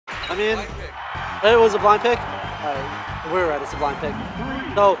I mean, it was a blind pick. We're right, it's a blind pick.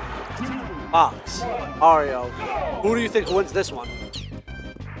 So, Fox, Mario, who do you think wins this one?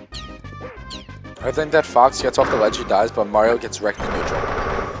 I think that Fox gets off the ledge, he dies, but Mario gets wrecked in neutral.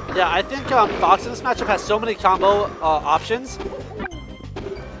 Yeah, I think Fox in this matchup has so many combo options.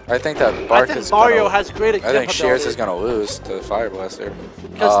 I think that Bark I think Mario has great I think Shears is going to lose to Fireblaster.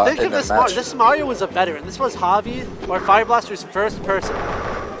 Because think of this Mario was a veteran. This was Javi or Fireblaster's first person.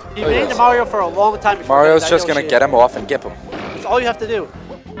 He made Mario for a long time before Mario's just going to get him off and gip him. That's all you have to do.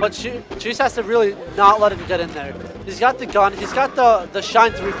 But Shears has to really not let him get in there. He's got the gun. He's got the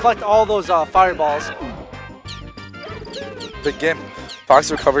shine to reflect all those fireballs. Big game. Fox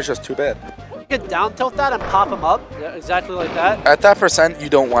recovery is just too bad. You can down tilt that and pop him up. Yeah, exactly like that. At that percent, you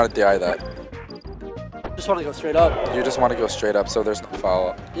don't want to DI that. Just want to go straight up. You just want to go straight up, so there's no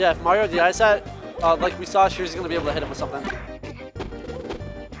follow-up. Yeah, if Mario DIs that, like we saw, Shears is going to be able to hit him with something.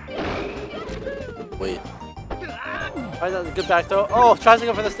 Wait. Alright, that's a good back throw. Oh, tries to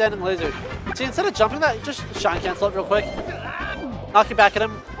go for the standing laser. See, instead of jumping that, just shine cancel it real quick. Knock it back at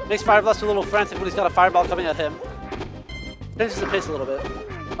him. Makes Fireblaster a little frantic when he's got a fireball coming at him. Changes the pace a little bit.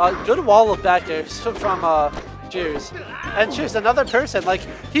 Good wall of back airs from Shears. And Shears, another person, like,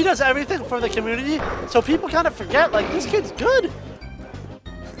 he does everything for the community, so people kind of forget, like, this kid's good.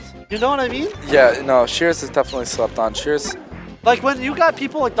 You know what I mean? Yeah, no, Shears is definitely slept on. Shears... Like, when you got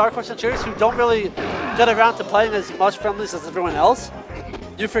people like Dark Horse and Shears who don't really get around to playing as much friendlies as everyone else,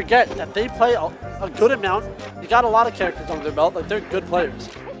 you forget that they play a good amount. You got a lot of characters under their belt, like, they're good players.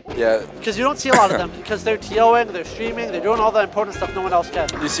 Yeah. Because you don't see a lot of them, because they're TOing, they're streaming, they're doing all the important stuff no one else can.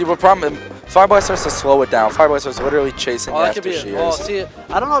 You see what problem? Fireblaster has to slow it down. Fireblaster is literally chasing after Shears. Oh, see,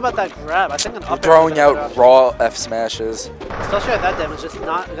 I don't know about that grab. I think an up throwing out raw F smashes. Especially at that damage, it's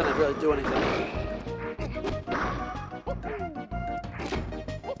not going to really do anything.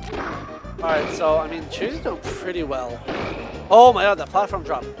 Alright, so, I mean, Shears is doing pretty well. Oh my god, that platform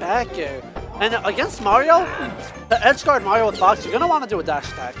drop back air. And against Mario, the edge guard Mario with Fox, you're going to want to do a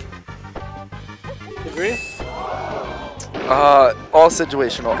dash attack. You agree? All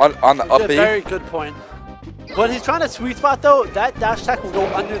situational. On the up B. Very good point. When he's trying to sweet spot, though, that dash attack will go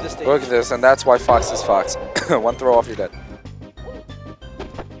under the stage. Look at this, and that's why Fox is Fox. One throw off, you're dead.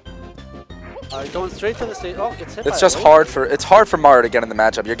 Alright, going straight to the stage. Oh, gets hit. It's just hard for Mario to get in the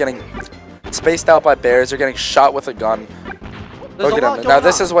matchup. You're getting spaced out by bears. You're getting shot with a gun. Look at him. Now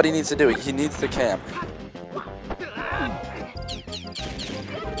this is what he needs to do. He needs the cam.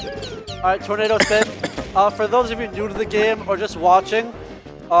 Alright, tornado spin. For those of you new to the game or just watching,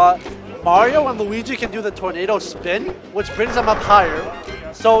 Mario and Luigi can do the tornado spin, which brings them up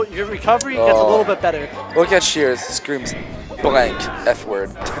higher. So your recovery gets a little bit better. Look at Shears. Screams blank F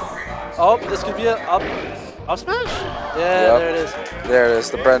word. Oh, this could be an up smash? Yeah, there it is. There it is,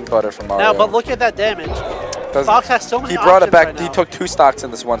 the bread and butter from Mario. Now, but look at that damage. Fox has so many He brought it back. Right he took 2 stocks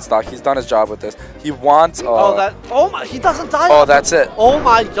in this 1 stock. He's done his job with this. He wants... oh my, he doesn't die. Oh, that's it. Oh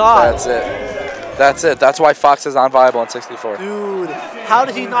my god. That's it. That's it. That's why Fox is unviable on 64. Dude, how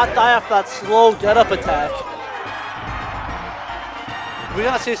did he not die off that slow get-up attack? We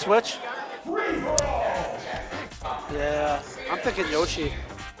gonna see a switch? Yeah, I'm thinking Yoshi.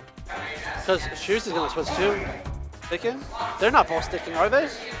 Because Shears is going to switch too. Sticking? They're not both sticking, are they?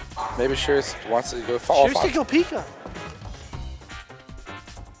 Maybe Shears wants to go fall off. Shears can go Pika.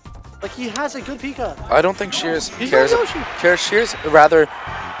 Like, he has a good Pika. I don't think Shears cares. Shears rather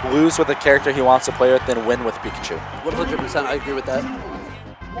lose with a character he wants to play with than win with Pikachu. 100%, I agree with that.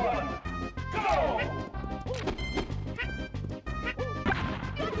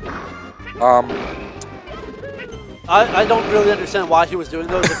 I don't really understand why he was doing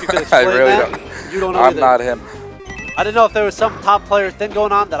those. If you could explain I really that, don't. You don't know I'm either. not him. I didn't know if there was some top player thing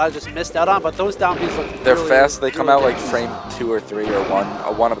going on that I just missed out on, but those down Bs look They're really, fast. They come really out like frame 2 or 3 or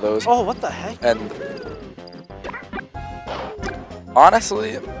 1. One of those. Oh, what the heck? And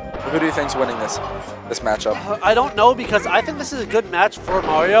honestly, who do you think's winning this matchup? I don't know, because I think this is a good match for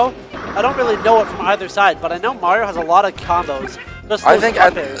Mario. I don't really know it from either side, but I know Mario has a lot of combos. I think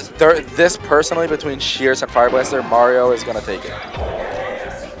this personally, between Shears and Fireblaster, Mario is going to take it.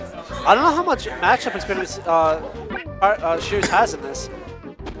 I don't know how much matchup experience Shears has in this.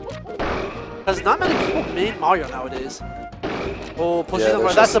 Because not many people main Mario nowadays. Oh, pushing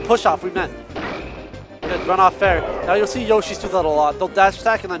them. That's the push off we meant. Good, run off fair. Now you'll see Yoshi's do that a lot. They'll dash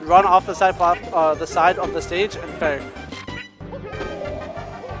attack and then run off the side of the stage and fair.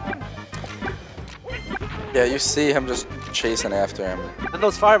 Yeah, you see him just chasing after him. And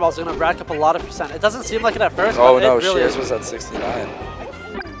those fireballs are going to rack up a lot of percent. It doesn't seem like it at first, but no, it really Shears was at 69.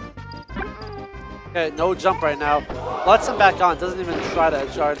 Okay, no jump right now. Lets him back on. Doesn't even try to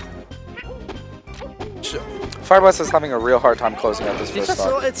edge guard. Fireblaster is having a real hard time closing out this first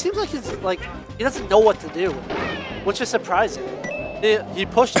stock. It seems like he doesn't know what to do, which is surprising. He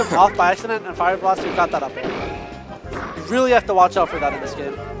pushed him off by accident, and Fireblaster got that up there. You really have to watch out for that in this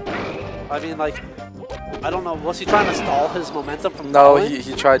game. I mean, like, I don't know. Was he trying to stall his momentum from falling? No,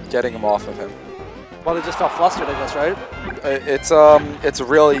 he tried getting him off of him. Well, he just felt flustered, I guess, right?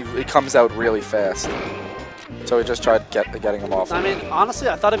 It comes out really fast. So he just tried getting him off. I mean, honestly,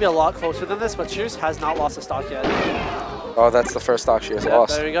 I thought it'd be a lot closer than this, but Shears has not lost a stock yet. Oh, that's the first stock Shears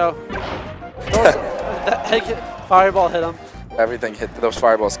lost. There you go. Fireball hit him. Everything hit. Those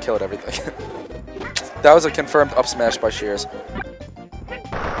fireballs killed everything. That was a confirmed up smash by Shears.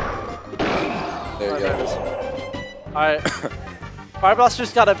 There you go. Alright.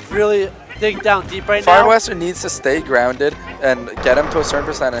 Fireblaster's got to really dig down deep right now. Fireblaster needs to stay grounded and get him to a certain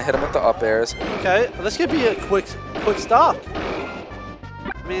percent and hit him with the up airs. Okay, well, this could be a quick stock. I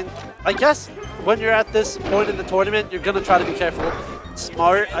mean, I guess when you're at this point in the tournament, you're going to try to be careful.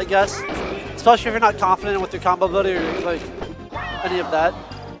 Smart, I guess. Especially if you're not confident with your combo ability or like any of that.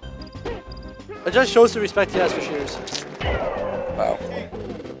 It just shows the respect he has for Shears. Wow.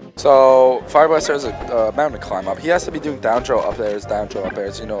 So, Fireblaster has a mountain to climb up. He has to be doing down throw up airs,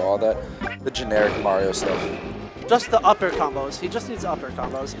 you know, all that. The generic Mario stuff. Just the up air combos. He just needs up air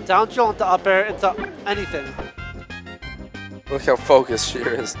combos. Down throw into up air into anything. Look how focused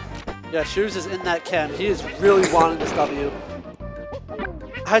Shears is. Yeah, Shears is in that chem. He is really wanting this W.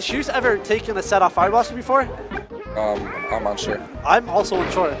 Has Shears ever taken a set off Fireblaster before? I'm unsure. I'm also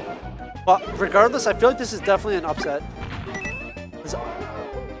unsure. But regardless, I feel like this is definitely an upset.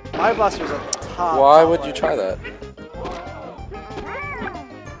 Fireblaster is a top. Why would you try that?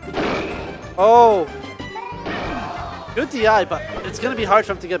 Oh. Good DI, but it's going to be hard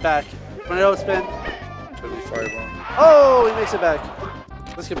for him to get back. Tornado spin. Should be fireball. Oh, he makes it back.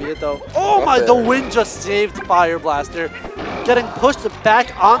 This could be it, though. Oh my, the wind just saved Fireblaster. Getting pushed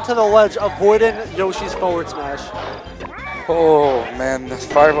back onto the ledge, avoiding Yoshi's forward smash. Oh, man, this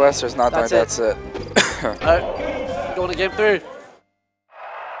Fireblaster's not done. That's it. Alright, going to game 3.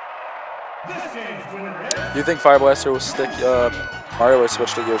 You think Fireblaster will stick Mario or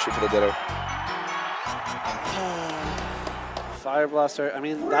switch to Yoshi for the Ditto? Fireblaster, I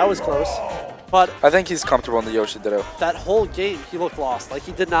mean, that was close. But I think he's comfortable in the Yoshi Ditto. That whole game, he looked lost. Like,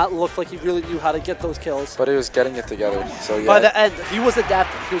 he did not look like he really knew how to get those kills. But he was getting it together, so yeah. By the end, he was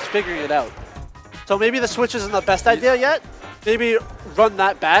adapting. He was figuring it out. So maybe the switch isn't the best idea yet. Maybe run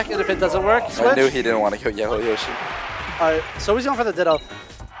that back, and if it doesn't work, switch. I knew he didn't want to go yellow Yoshi. Alright, so he's going for the Ditto.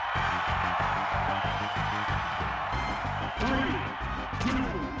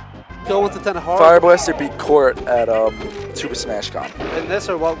 Go with the 10 hard. Fireblaster beat Court at Super Smash Con. In this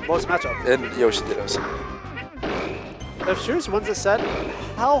or most matchup? In Yoshi Dittos. If Shears wins this set,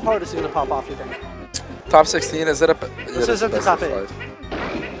 how hard is he going to pop off, you think? Top 16, is it a... This isn't the top 8.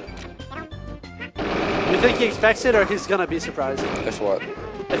 You think he expects it or he's going to be surprised? If what?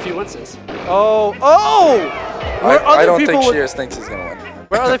 If he wins this. Oh! Oh! I don't think Shears thinks he's going to win.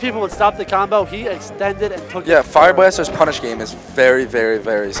 Where other people would stop the combo, he extended and took it. Yeah, Fireblaster's punish game is very, very,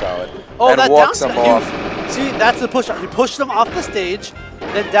 very solid. Oh, and that walks down him off. See, that's the push up. He pushed him off the stage,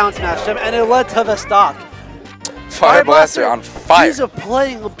 then down smashed him, and it led to the stock. Fireblaster on fire. He's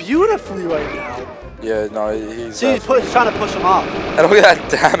playing beautifully right now. Yeah, no, he's... See, he's trying to push him off. And look at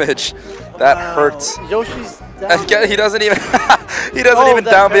that damage. That hurts. Yoshi's down. He doesn't even even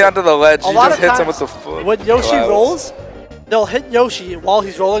down beyond to the ledge. He just hits him with the foot. When Yoshi rolls, they'll hit Yoshi while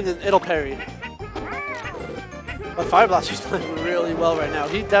he's rolling and it'll parry. But Fireblaster's playing really well right now.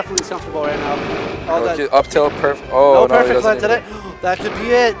 He definitely is comfortable right now. Up tilt, perfect. Oh, no, perfect land today. That could be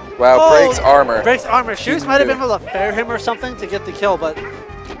it. Wow, breaks armor. Breaks armor. Shears might have been able to fair him or something to get the kill, but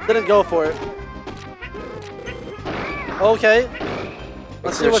didn't go for it. Okay.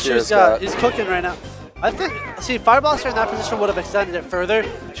 Let's see what Shears got. He's cooking right now. I think, see, Fireblaster in that position would have extended it further.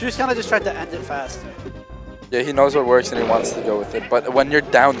 Shears kind of just tried to end it fast. Yeah, he knows what works and he wants to go with it. But when you're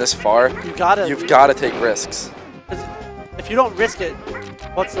down this far, you've got to take risks. If you don't risk it,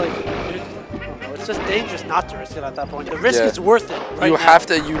 what's like, it's just dangerous not to risk it at that point. The risk is worth it right You now. have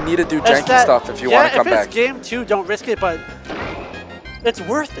to, you need to do janky stuff if you want to come back. If it's game 2, don't risk it, but it's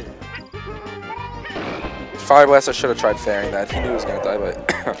worth it. Fireblaster should have tried fairing that. He knew he was going to die, but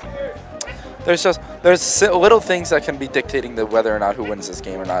there's little things that can be dictating whether or not who wins this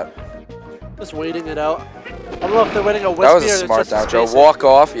game or not. Just waiting it out. I don't know if they're winning a wispy. That was a smart down throw. Walk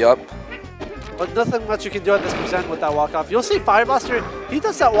off, yep. But nothing much you can do at this percent with that walk off. You'll see Fireblaster, he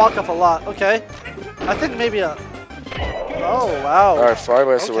does that walk off a lot. Okay. I think maybe a... Oh, wow. All right,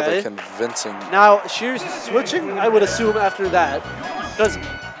 Fireblaster with a convincing... Now, Shears switching, I would assume after that. Because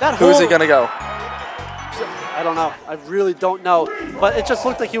that whole... Who's he going to go? I I don't know. I really don't know. But it just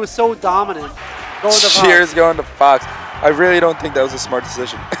looked like he was so dominant. Going to Shears going to Fox. I really don't think that was a smart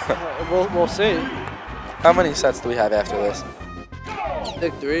decision. We'll see. How many sets do we have after this? I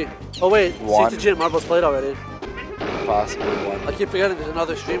think 3. Oh wait, One. CTG and Marbles played already. Possibly 1. I keep forgetting there's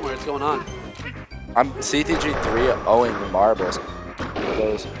another stream where it's going on. I'm CTG 3 owing the Marbles for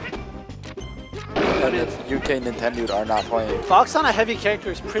those. And if UK Nintendo are not playing. Fox on a heavy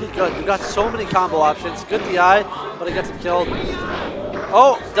character is pretty good. You've got so many combo options. Good DI, but it gets him killed.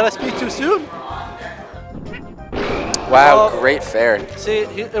 Oh, did I speak too soon? Wow, great fair. See,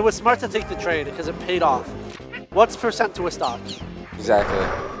 it was smart to take the trade because it paid off. What's percent to a stock? Exactly.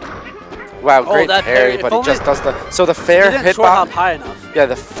 Wow, great parry, but he just does the... So the fair hitbox... short hop hitbox... high enough. Yeah,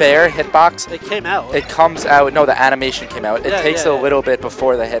 the fair hitbox... It came out. It comes out... No, the animation came out. It takes a little bit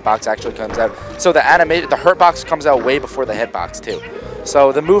before the hitbox actually comes out. So the hurtbox comes out way before the hitbox, too.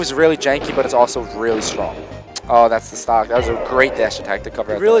 So the move's really janky, but it's also really strong. Oh, that's the stock. That was a great dash attack to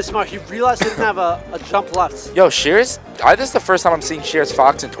cover. Really smart. He realized he didn't have a jump left. Yo, Shears... this is the first time I'm seeing Shears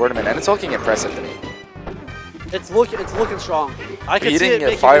Fox in tournament, and it's looking impressive to me. It's looking strong. I can see it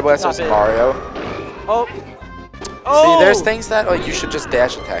beating Fireblaster's Mario. Oh. See, there's things that like you should just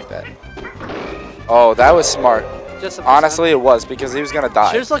dash attack that. Oh, that was smart. Honestly, it was because he was gonna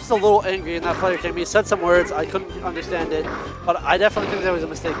die. Shears looks a little angry in that player game. He said some words. I couldn't understand it, but I definitely think there was a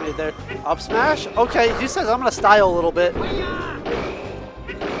mistake made there. Up smash. Okay, he says I'm gonna style a little bit.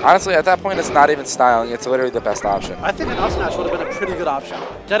 Honestly, at that point, it's not even styling. It's literally the best option. I think an up smash would have been a pretty good option.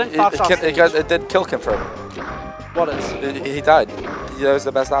 Getting Fox off stage. It did kill confirm. What is? He died. That was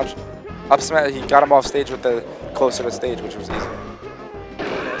the best option. Up smash. He got him off stage with the closer to stage, which was easier.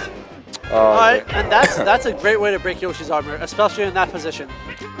 All right, and that's a great way to break Yoshi's armor, especially in that position.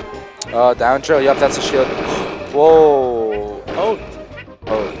 Down throw. Yep, that's a shield. Whoa. Oh.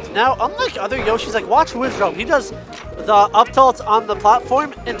 Now, unlike other Yoshis, like watch Wizrobe, he does the up tilt on the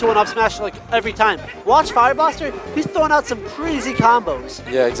platform into an up smash like every time. Watch Fireblaster, he's throwing out some crazy combos.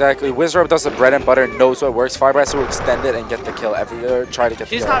 Yeah, exactly. Wizrobe does the bread and butter, knows what works. Fireblaster will extend it and get the kill everywhere. Try to get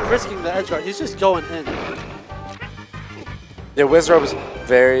the kill. He's not risking the edge guard, he's just going in. Yeah, Wizrobe is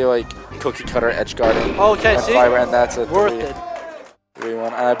very like cookie cutter edge guarding. Okay, see? And that's a worth it. 3-1.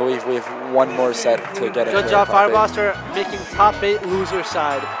 And I believe we have one more set to get it. Good job, Fireblaster, making top 8 loser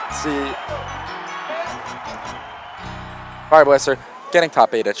side. See, Fireblaster getting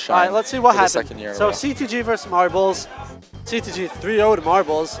top 8 at Shine. All right, let's see what happens. Second year so CTG versus Marbles. CTG 3-0 to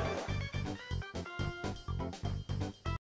Marbles.